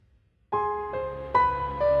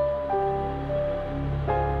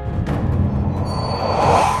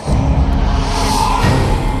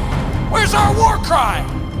cry.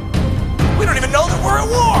 We don't even know that we're at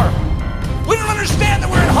war. We don't understand that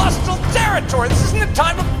we're in hostile territory. This isn't a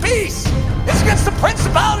time of peace. It's against the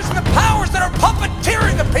principalities and the powers that are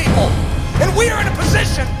puppeteering the people. And we are in a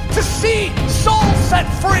position to see souls set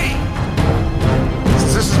free.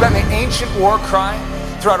 This has been the ancient war cry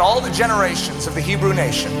throughout all the generations of the Hebrew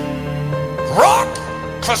nation. Rock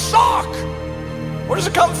Kasak. Where does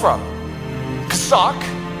it come from? Kasak,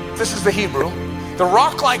 this is the Hebrew, the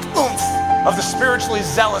rock-like oomph of the spiritually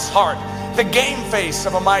zealous heart, the game face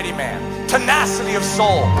of a mighty man, tenacity of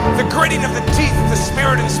soul, the gritting of the teeth of the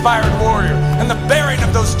spirit-inspired warrior, and the baring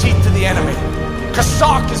of those teeth to the enemy.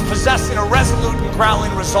 Kasak is possessing a resolute and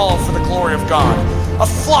growling resolve for the glory of God, a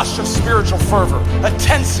flush of spiritual fervor, a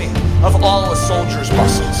tensing of all a soldier's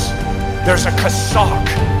muscles. There's a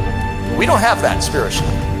Kasak. We don't have that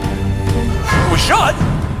spiritually. We should.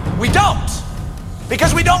 We don't.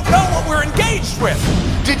 Because we don't know what we're engaged with.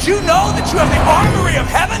 Did you know that you have the armory of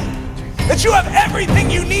heaven? That you have everything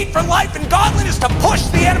you need for life and godliness to push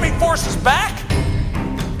the enemy forces back?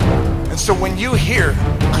 And so when you hear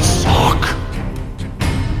Kasak,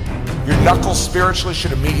 your knuckles spiritually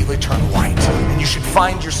should immediately turn white, and you should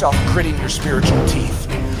find yourself gritting your spiritual teeth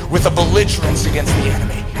with a belligerence against the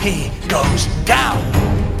enemy. He goes down.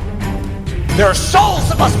 There are souls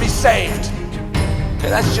that must be saved. Okay,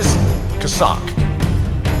 that's just Kasak.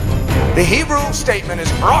 The Hebrew statement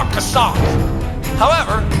is Ra Kasak.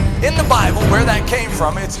 However, in the Bible, where that came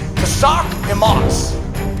from, it's Kasak Emas.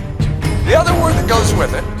 The other word that goes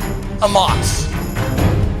with it, Emas.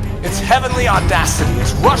 It's heavenly audacity.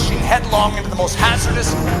 It's rushing headlong into the most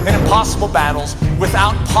hazardous and impossible battles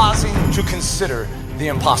without pausing to consider the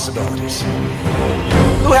impossibilities.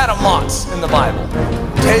 Who had Emas in the Bible?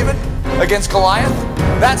 David against Goliath?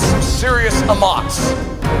 That's some serious Emas.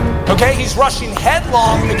 Okay, he's rushing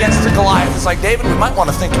headlong against the Goliath. It's like, David, we might want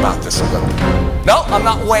to think about this a little. No, I'm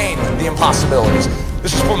not weighing the impossibilities.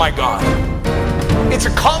 This is for my God. It's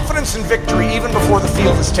a confidence in victory even before the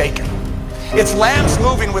field is taken. It's lambs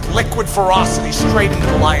moving with liquid ferocity straight into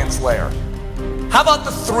the lion's lair. How about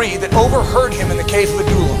the three that overheard him in the cave of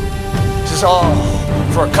Adullam? He says,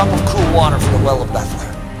 oh, for a cup of cool water from the well of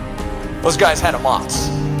Bethlehem. Those guys had Emas.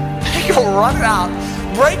 They go running out,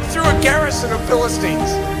 break through a garrison of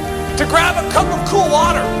Philistines to grab a cup of cool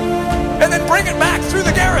water and then bring it back through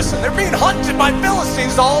the garrison. They're being hunted by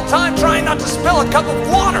Philistines the whole time, trying not to spill a cup of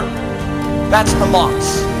water. That's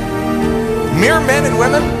Emas. Mere men and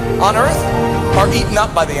women on earth are eaten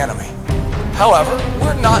up by the enemy. However,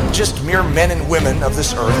 we're not just mere men and women of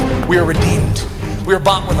this earth. We are redeemed. We are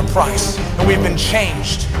bought with a price, and we've been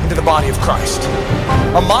changed into the body of Christ.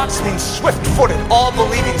 Emas means swift-footed,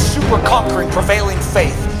 all-believing, super-conquering, prevailing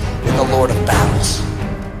faith in the Lord of battles.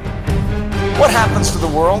 What happens to the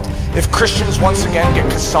world if Christians once again get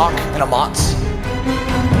Kasak and Emas?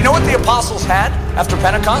 You know what the apostles had after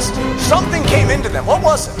Pentecost? Something came into them. What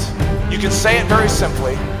was it? You can say it very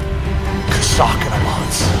simply. Kasak and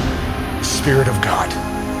Emas. The Spirit of God.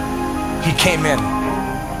 He came in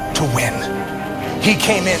to win. He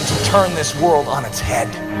came in to turn this world on its head.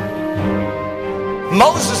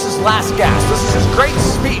 Moses' last gasp. This is his great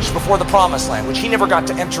speech before the Promised Land, which he never got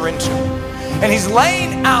to enter into. And he's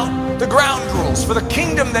laying out the ground rules for the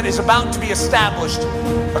kingdom that is about to be established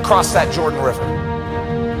across that Jordan River.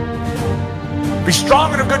 Be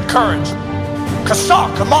strong and of good courage.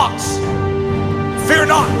 Kasak, Emas. Fear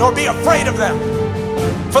not, nor be afraid of them.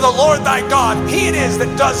 For the Lord thy God, he it is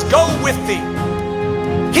that does go with thee.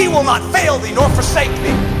 He will not fail thee, nor forsake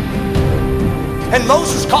thee. And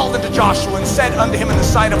Moses called unto Joshua and said unto him in the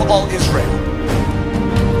sight of all Israel,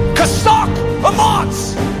 Kasak,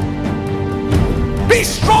 Emas. Be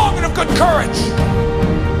strong and of good courage.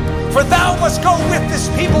 For thou must go with this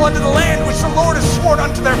people unto the land which the Lord has sworn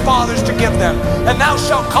unto their fathers to give them, and thou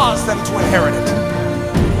shalt cause them to inherit it.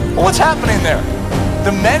 Well, what's happening there?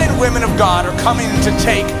 The men and women of God are coming to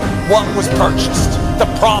take what was purchased, the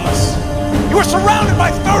promise. You were surrounded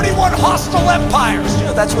by 31 hostile empires. You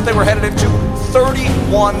know, that's what they were headed into.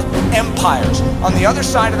 31 empires on the other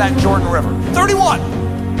side of that Jordan River. 31.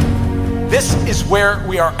 This is where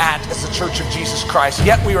we are at as the Church of Jesus Christ,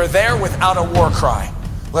 yet we are there without a war cry.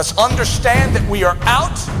 Let's understand that we are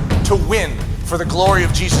out to win for the glory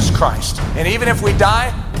of Jesus Christ. And even if we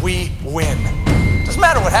die, we win. Doesn't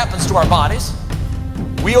matter what happens to our bodies.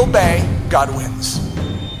 We obey, God wins.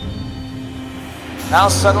 Now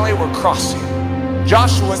suddenly we're crossing.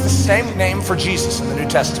 Joshua is the same name for Jesus in the New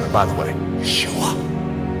Testament, by the way. Yeshua.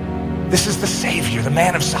 This is the Savior, the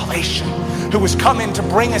man of salvation, who has come in to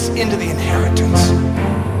bring us into the inheritance.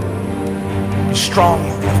 Be strong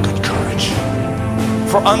and of good courage.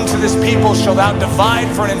 For unto this people shalt thou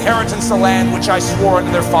divide for an inheritance the land which I swore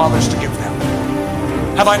unto their fathers to give them.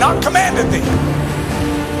 Have I not commanded thee?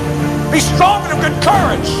 Be strong and of good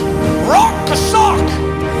courage. Rock Kasok.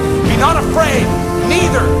 Be not afraid,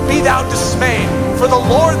 neither be thou dismayed. For the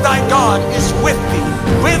Lord thy God is with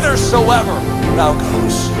thee, whithersoever thou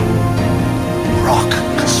goest. Rock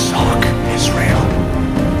Kasok, Israel.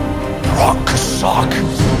 Rock Kasok,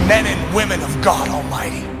 men and women of God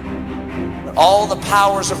Almighty. All the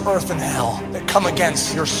powers of earth and hell that come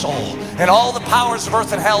against your soul, and all the powers of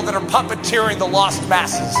earth and hell that are puppeteering the lost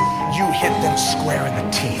masses, you hit them square in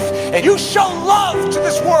the teeth. And you show love to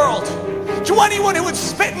this world. To anyone who would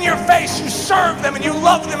spit in your face, you serve them and you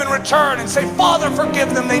love them in return and say, Father,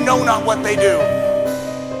 forgive them, they know not what they do.